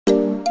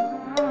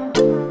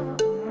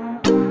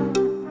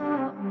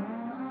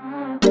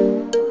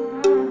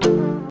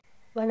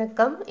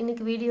வணக்கம்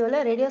இன்னைக்கு வீடியோல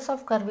radius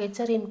of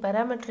curvature in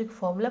parametric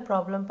formula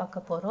problem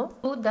பார்க்க போறோம்.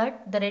 Prove that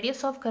the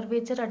radius of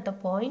curvature at the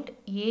point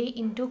a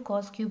into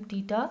cos cube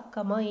theta,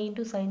 comma a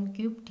into sin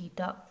cube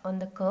theta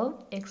on the curve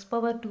x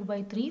power 2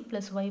 by 3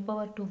 plus y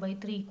power 2 by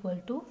 3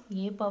 equal to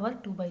a power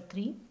 2 by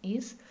 3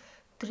 is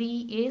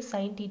 3a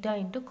sin theta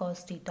into cos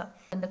theta.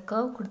 And the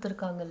curve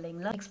கொடுத்திருக்காங்க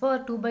இல்லைங்களா x power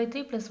 2 by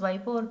 3 plus y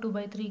power 2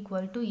 by 3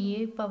 equal to a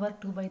power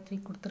 2 by 3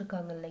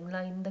 கொடுத்திருக்காங்க இல்லைங்களா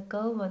இந்த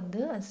curve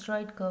வந்து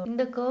asteroid curve.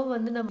 இந்த curve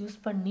வந்து நம்ம use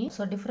பண்ணி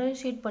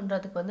differentiate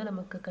பண்றதுக்கு வந்து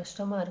நமக்கு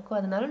கஷ்டமா இருக்கும்.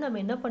 அதனால நம்ம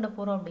என்ன பண்ண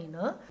போறோம்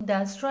அப்படினா இந்த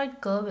asteroid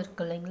curve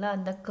இருக்கு இல்லைங்களா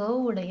அந்த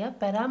curve உடைய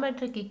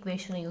parametric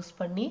equation யூஸ்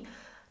பண்ணி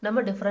நம்ம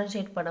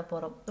differentiate பண்ண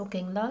போறோம்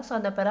ஓகேங்களா சோ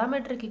அந்த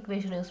parametric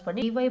equation யூஸ்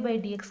பண்ணி dy by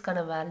dx கான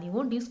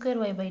வேல்யூவும் d square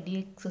y by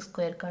dx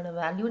square கான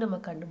வேல்யூ நம்ம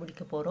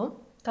கண்டுபிடிக்க போறோம்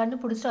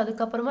கண்டுபிடிச்சிட்டு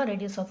அதுக்கு அப்புறமா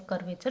radius of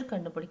curvature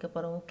கண்டுபிடிக்க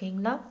போறோம்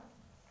ஓகேங்களா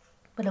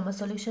இப்போ நம்ம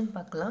சொல்யூஷன்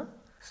பார்க்கலாம்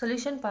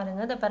சொல்யூஷன்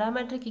பாருங்க the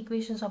parametric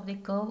equations of the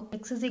curve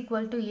x is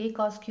equal to a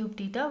cos cube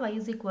theta y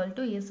is equal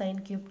to a sin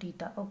cube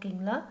theta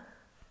ஓகேங்களா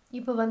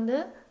இப்போ வந்து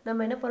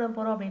நம்ம என்ன பண்ண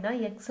போறோம் அப்படினா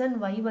x and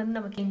y வந்து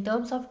நமக்கு in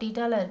terms of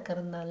theta ல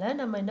இருக்குறதுனால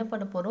நம்ம என்ன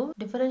பண்ண போறோம்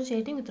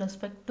differentiating with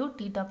respect to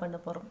theta பண்ண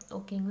போறோம்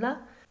ஓகேங்களா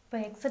இப்போ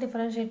x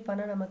differentiate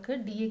பண்ணா நமக்கு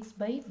dx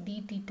by d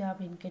theta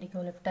அப்படினு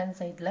கிடைக்கும் left hand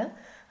sideல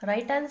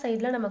right hand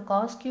sideல நம்ம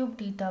cos cube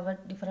theta வை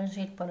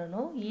differentiate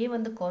பண்ணனும் a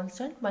வந்து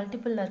constant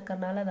multiple ல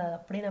இருக்கறனால அத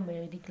அப்படியே நம்ம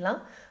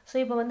எழுதிக்கலாம் சோ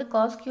இப்போ வந்து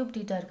cos cube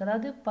theta இருக்கு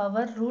அதாவது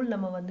power rule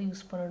நம்ம வந்து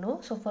யூஸ் பண்ணனும்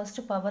சோ first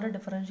power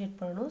differentiate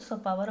பண்ணனும்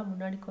சோ power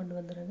முன்னாடி கொண்டு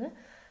வந்துருங்க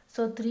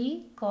So 3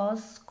 cos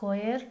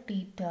square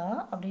theta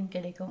அப்படினு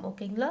கிடைக்கும்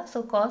ஓகேங்களா சோ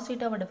cos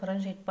theta வை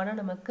differentiate பண்ணா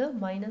நமக்கு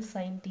minus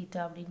sin theta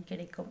அப்படினு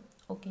கிடைக்கும்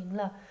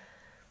ஓகேங்களா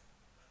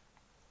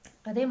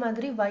அதே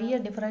மாதிரி y யை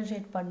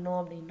differentiate பண்ணோம்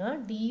அப்படினா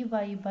dy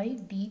by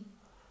d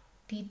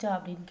theta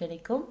அப்படினு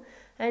கிடைக்கும்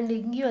and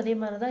இங்கேயும் அதே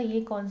மாதிரி தான்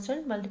a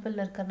constant multiple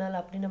ல இருக்கறனால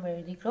அப்படி நம்ம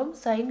எழுதிக்கிறோம்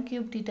sin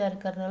cube theta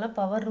இருக்கறனால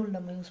power rule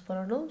நம்ம யூஸ்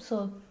பண்ணனும் சோ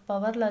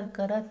பவர்ல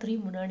இருக்கற 3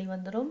 முன்னாடி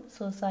வந்துரும்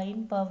so sin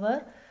power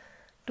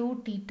 2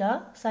 theta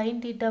sin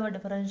theta வை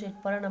differentiate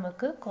பண்ணா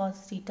நமக்கு cos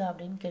theta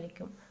அப்படினு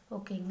கிடைக்கும்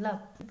ஓகேங்களா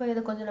இப்போ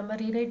இத கொஞ்சம் நம்ம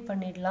ரீரைட்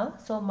பண்ணிடலாம்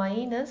so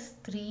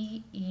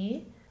 -3a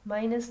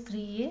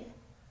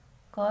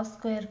cos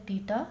square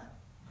theta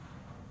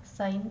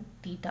sin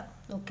theta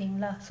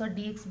ஓகேங்களா so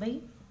dx by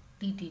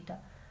d theta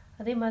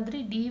அதே மாதிரி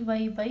dy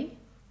by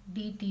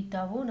d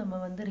theta வும்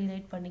நம்ம வந்து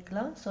ரீரைட்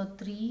பண்ணிக்கலாம் so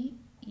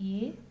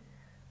 3a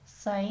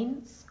sin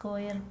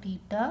square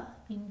theta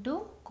into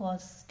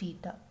cos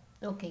theta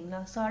ஓகேங்களா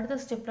சோ அடுத்த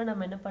ஸ்டெப்ல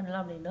நம்ம என்ன பண்ணலாம்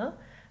அப்படினா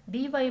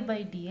dy by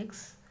dx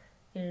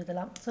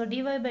எழுதலாம் சோ dy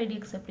by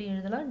dx எப்படி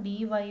எழுதலாம் dy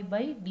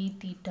by d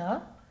theta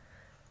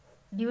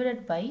divided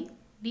by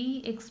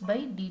dx by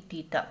d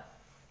theta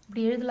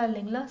இப்படி எழுதலாம்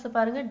இல்லீங்களா சோ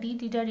பாருங்க d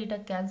theta d theta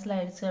cancel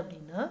ஆயிடுச்சு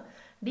அப்படினா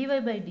dy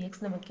by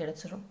dx நமக்கு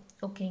கிடைச்சிரும்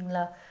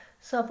ஓகேங்களா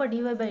சோ அப்ப dy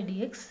by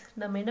dx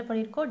நம்ம என்ன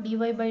பண்ணிருக்கோம் dy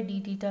by d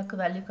theta க்கு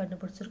வேல்யூ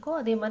கண்டுபிடிச்சிருக்கோம்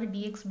அதே மாதிரி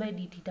dx by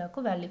d theta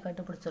க்கு வேல்யூ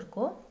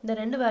கண்டுபிடிச்சிருக்கோம் இந்த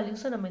ரெண்டு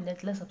வேல்யூஸை நம்ம இந்த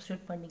இடத்துல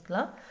சப்ஸ்டிட்யூட்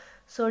பண்ணிக்கலாம்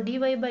so dy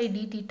by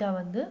d theta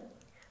வந்து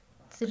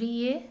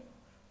 3a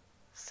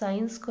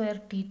sin square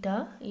theta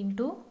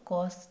into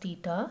cos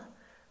theta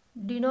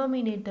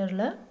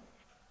denominatorல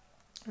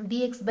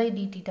dx by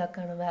d theta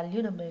கான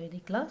வேல்யூ நம்ம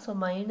எழுதிக்கலாம் so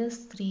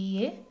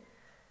 -3a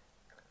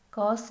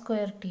cos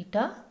square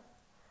theta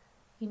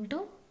into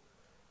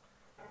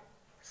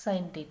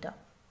sin theta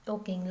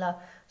ஓகேங்களா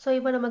சோ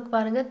இப்போ நமக்கு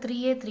பாருங்க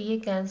 3a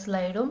கேன்சல்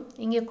ஆயிடும்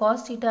இங்க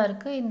cos theta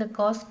இருக்கு இந்த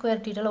cos square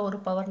theta ல ஒரு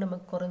பவர்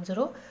நமக்கு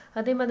குறஞ்சிரும்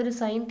அதே மாதிரி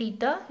sin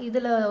theta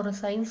இதுல ஒரு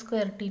sin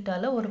square theta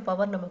ல ஒரு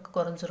பவர் நமக்கு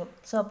குறஞ்சிரும்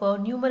சோ அப்போ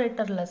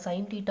நியூமரேட்டர்ல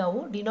sin theta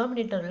வும்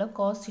டினாமினேட்டர்ல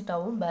cos theta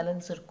வும்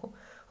பேலன்ஸ் இருக்கும்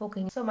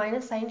ஓகேங்க so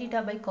 -sin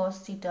theta by cos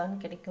theta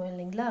ன்னு கிடைக்கும்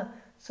இல்லீங்களா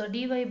so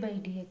dy by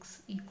dx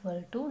equal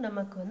to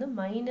நமக்கு வந்து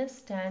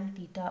 -tan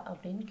theta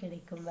அப்படினு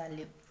கிடைக்கும்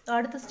வேல்யூ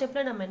அடுத்த ஸ்டெப்ல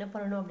நம்ம என்ன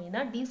பண்ணனும்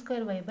அப்படினா d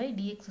square y by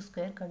dx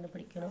square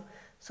கண்டுபிடிக்கணும்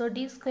so d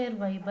square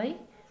y by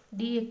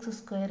dx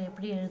square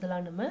எப்படி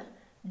எழுதலாம் நம்ம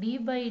d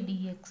by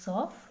dx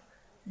of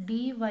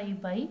dy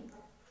by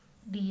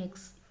dx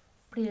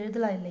இப்படி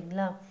எழுதலாம்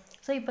இல்லீங்களா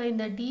சோ இப்போ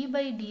இந்த d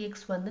by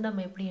dx வந்து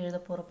நம்ம எப்படி எழுத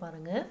போறோம்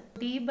பாருங்க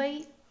d by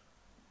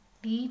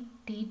d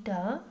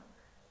theta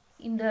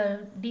இந்த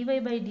dy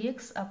by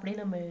dx அப்படியே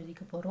நம்ம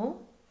எழுதிக்க போறோம்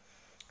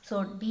சோ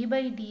d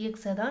by dx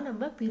தான்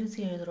நம்ம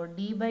பிரிச்சு எழுதுறோம்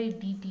d by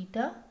d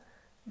theta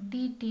d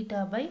theta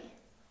by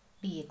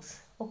dx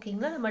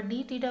ஓகேங்களா நம்ம d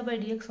theta by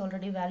dx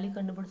already value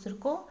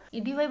கண்டுபிடிச்சிருக்கோம்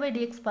dy by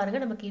dx பாருங்க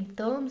நமக்கு in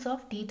terms of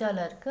theta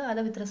ல இருக்கு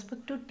அத with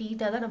respect to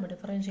theta தான் நம்ம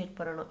differentiate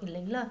பண்ணனும்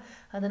இல்லீங்களா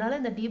அதனால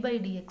இந்த d by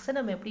dx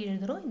நம்ம எப்படி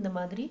எழுதுறோம் இந்த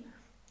மாதிரி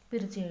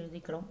பிரிச்சு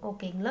எழுதிக்கிறோம்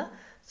ஓகேங்களா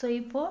சோ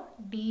இப்போ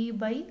d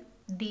by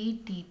d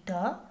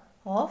theta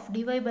of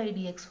dy by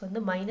dx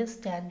வந்து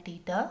 -tan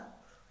theta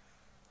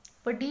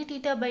இப்போ d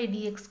theta by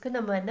dx க்கு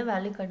நம்ம என்ன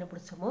வேல்யூ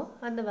கண்டுபிடிச்சோமோ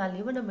அந்த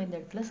வேல்யூவை நம்ம இந்த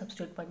இடத்துல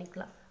சப்ஸ்டிட்யூட்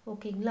பண்ணிக்கலாம்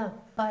ஓகேங்களா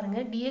பாருங்க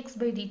dx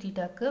by d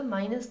theta க்கு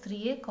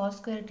 -3a cos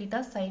square theta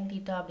sin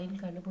theta அப்படினு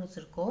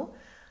கண்டுபிடிச்சிருக்கோம்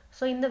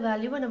சோ இந்த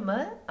வேல்யூவை நம்ம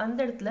அந்த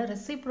இடத்துல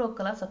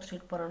ரெசிப்ரோக்கலா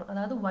சப்ஸ்டிட்யூட் பண்ணனும்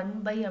அதாவது 1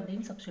 by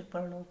அப்படினு சப்ஸ்டிட்யூட்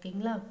பண்ணனும்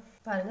ஓகேங்களா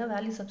பாருங்க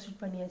வேல்யூ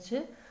சப்ஸ்டிட்யூட் பண்ணியாச்சு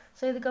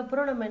சோ இதுக்கு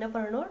அப்புறம் நம்ம என்ன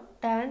பண்ணனும்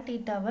tan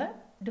theta வை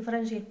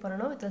differentiate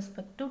பண்ணணும் with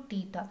respect to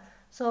theta.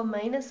 So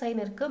minus sign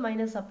இருக்கு,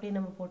 minus அப்படியே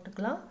நம்ம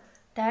போட்டுக்கலாம்.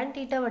 tan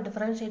theta வை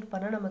differentiate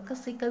பண்ண நமக்கு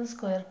secant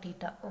square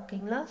theta.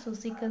 ஓகேங்களா? So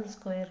secant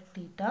square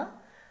theta.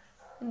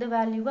 இந்த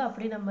வேல்யூவை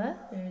அப்படி நம்ம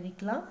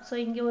எழுதிக்கலாம். So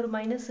இங்கே ஒரு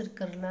மைனஸ்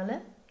இருக்கிறதுனால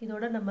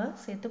இதோட நம்ம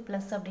சேர்த்து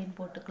ப்ளஸ் அப்படின்னு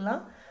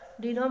போட்டுக்கலாம்.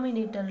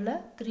 டினாமினேட்டரில்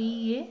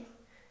 3a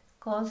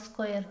cos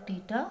square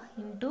theta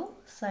into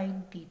sin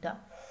theta.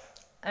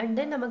 And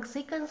then நமக்கு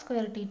secant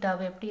square theta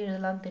வை எப்படி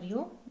எழுதலாம்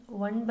தெரியும்?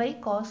 1 by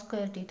cos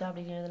square theta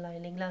அப்படின்னு எழுதலாம்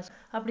இல்லைங்களா?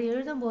 அப்படி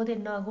எழுதும்போது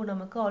என்ன ஆகும்?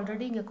 நமக்கு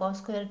ஆல்ரெடி இங்கே cos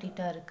square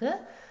theta இருக்கு.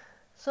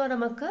 ஸோ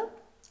நமக்கு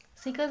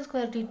secant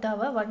square theta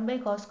why 1 by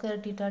cos square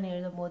theta ன்னு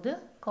எழுதும்போது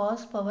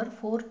cos power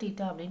 4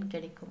 theta அப்படின்னு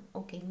கிடைக்கும்.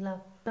 ஓகேங்களா?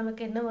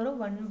 நமக்கு என்ன வரும்?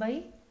 1 by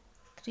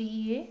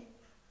 3a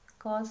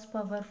cos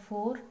power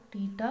 4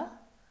 theta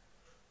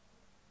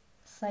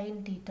sin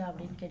theta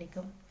அப்படின்னு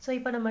கிடைக்கும். ஸோ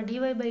இப்போ நம்ம dy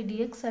by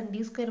dx and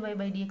d square y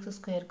by dx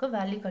ஸ்கொயருக்கு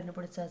வேல்யூ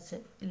கண்டுபிடிச்சாச்சு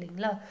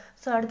இல்லைங்களா?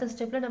 ஸோ அடுத்த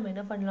ஸ்டெப்பில் நம்ம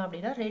என்ன பண்ணலாம்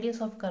அப்படின்னா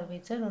ரேடியஸ் ஆஃப்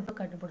கர்வேச்சர் ஒன்று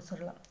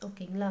கண்டுபிடிச்சிடலாம்.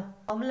 ஓகேங்களா?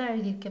 ஃபார்முலா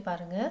எழுதியிருக்க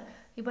பாருங்க.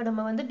 இப்போ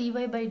நம்ம வந்து dy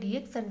by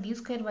dx and d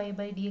square y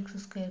by dx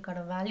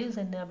ஸ்கொயருக்கான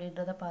values என்ன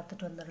அப்படின்றத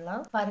பார்த்துட்டு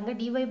வந்துடலாம். பாருங்க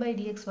dy by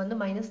dx வந்து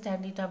மைனஸ் tan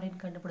theta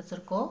அப்படின்னு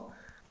கண்டுபிடிச்சிருக்கோம்.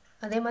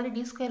 அதே மாதிரி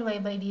d square y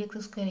by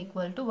dx square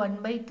equal to 1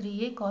 by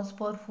 3a cos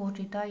power 4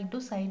 theta into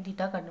sin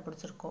theta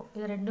கண்டுபிடிச்சிருக்கோம்.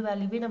 இது ரெண்டு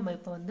வேல்யூவே நம்ம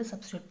இப்போ வந்து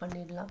சப்ஸ்டிட்யூட்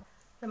பண்ணிடலாம்.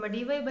 நம்ம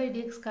dy by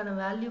dx கான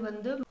வேல்யூ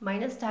வந்து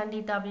minus tan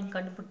theta அப்படின்னு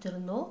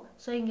கண்டுபிடிச்சிருந்தோம்.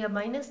 ஸோ இங்கே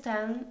minus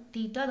tan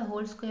theta the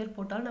whole square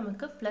போட்டால்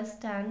நமக்கு plus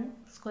tan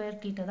square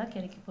theta தான்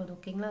கிடைக்க போகுது.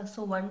 ஓகேங்களா? So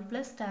 1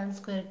 plus tan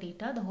square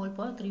theta the whole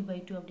power 3 by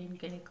 2 அப்படின்னு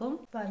கிடைக்கும்.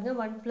 பாருங்க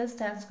 1 plus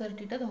tan square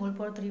theta the whole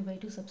power 3 by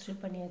 2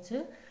 substitute பண்ணியாச்சு.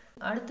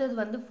 அடுத்தது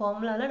வந்து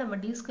ஃபார்முலால நம்ம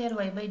d square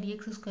y by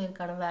dx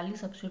ஸ்கொயருக்கான value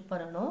substitute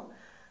பண்ணணும்.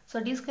 So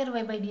d square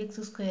y by dx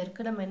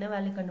ஸ்கொயருக்கு நம்ம என்ன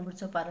வேல்யூ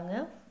கண்டுபிடிச்சோம் பாருங்க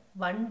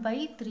 1 by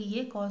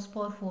 3a cos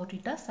power 4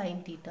 theta sin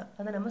theta.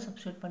 அதை நம்ம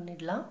சப்ஸ்டிட்யூட்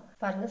பண்ணிடலாம்.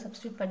 பாருங்க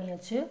சப்ஸ்டிட்யூட்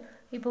பண்ணியாச்சு.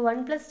 இப்போ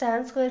 1 plus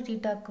tan square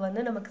thetaக்கு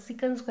வந்து நமக்கு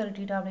secant square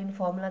theta அப்படின்னு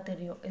ஃபார்முலா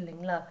தெரியும்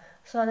இல்லைங்களா?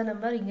 ஸோ அதை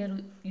நம்ம இங்கே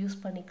யூஸ்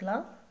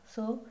பண்ணிக்கலாம்.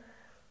 So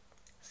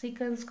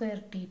secant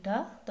square theta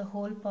the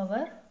whole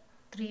power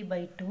 3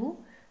 by 2.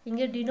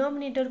 இங்கே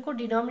டினாமினேட்டருக்கும்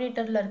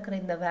டினாமினேட்டரில் இருக்கிற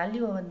இந்த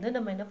வேல்யூவை வந்து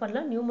நம்ம என்ன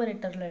பண்ணலாம்?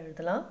 நியூமரேட்டரில்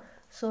எழுதலாம்.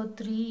 So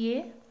 3a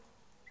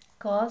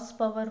cos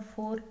power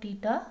 4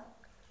 theta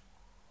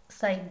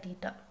sin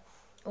theta.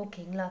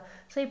 ஓகேங்களா?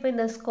 ஸோ இப்போ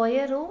இந்த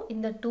ஸ்கொயரும்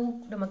இந்த 2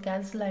 நம்ம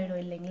கேன்சல்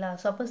ஆகிடும் இல்லைங்களா?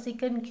 ஸோ அப்போ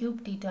secant cube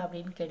theta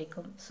அப்படின்னு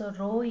கிடைக்கும். So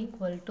rho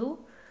equal to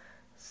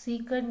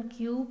secant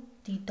cube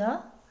theta.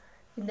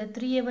 இந்த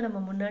 3a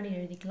நம்ம முன்னாடி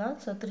எழுதிக்கலாம்.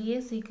 So 3a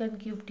secant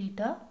cube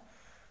theta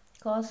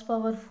cos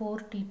power 4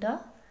 theta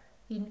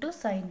into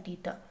sin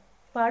theta.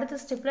 இப்போ அடுத்த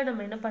ஸ்டெப்பில்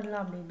நம்ம என்ன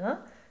பண்ணலாம் அப்படின்னா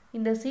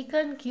இந்த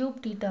secant cube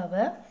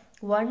thetaவை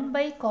 1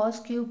 by cos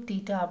cube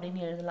theta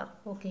அப்படின்னு எழுதலாம்.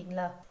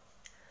 ஓகேங்களா?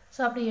 ஸோ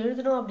அப்படி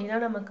எழுதணும் அப்படின்னா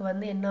நமக்கு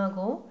வந்து என்ன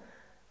ஆகும்?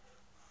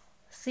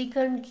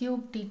 secant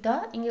cube theta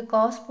இங்கே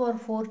cos power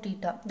 4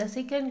 theta. இந்த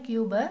secant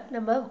cube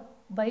நம்ம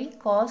by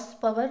cos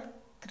power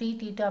 3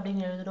 theta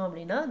அப்படின்னு எழுதணும்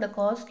அப்படின்னா இந்த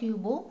cos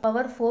cubeம்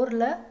power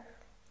 4ல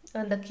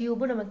அந்த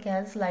கியூபும் நம்ம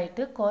கேன்சல்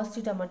ஆகிட்டு cos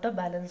theta மட்டும்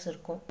பேலன்ஸ்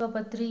இருக்கும். ஸோ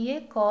அப்போ 3a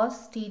cos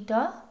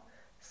theta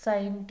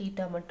sin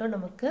theta மட்டும்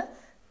நமக்கு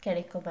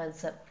கிடைக்கும்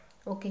ஆன்சர்.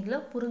 ஓகேங்களா?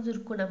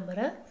 புரிஞ்சிருக்கும்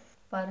நம்புறேன்.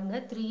 பாருங்க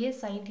 3a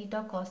sin theta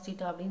cos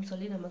theta அப்படின்னு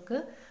சொல்லி நமக்கு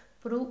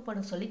ப்ரூவ்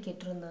பண்ண சொல்லி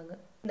கேட்டிருந்தாங்க.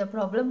 இந்த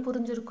ப்ராப்ளம்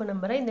புரிஞ்சிருக்கும்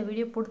நம்புறேன். இந்த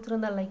வீடியோ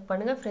பிடிச்சிருந்தா லைக்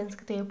பண்ணுங்க,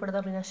 ஃப்ரெண்ட்ஸ்க்கு தேவைப்படுது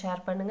அப்படின்னா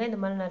ஷேர் பண்ணுங்க. இந்த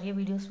மாதிரி நிறைய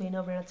வீடியோஸ்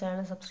வேணும் அப்படின்னா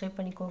சேனலை சப்ஸ்கிரைப்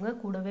பண்ணிக்கோங்க.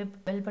 கூடவே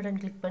பெல்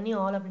பட்டன் கிளிக் பண்ணி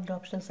ஆல் அப்படின்ற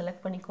ஆப்ஷன்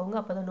செலக்ட் பண்ணிக்கோங்க.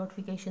 அப்போ தான்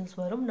நோட்டிஃபிகேஷன்ஸ்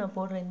வரும். நான்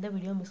போடுற எந்த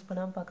வீடியோ மிஸ்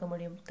பண்ணாமல் பார்க்க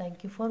முடியும்.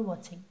 தேங்க்யூ ஃபார்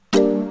வாட்சிங்.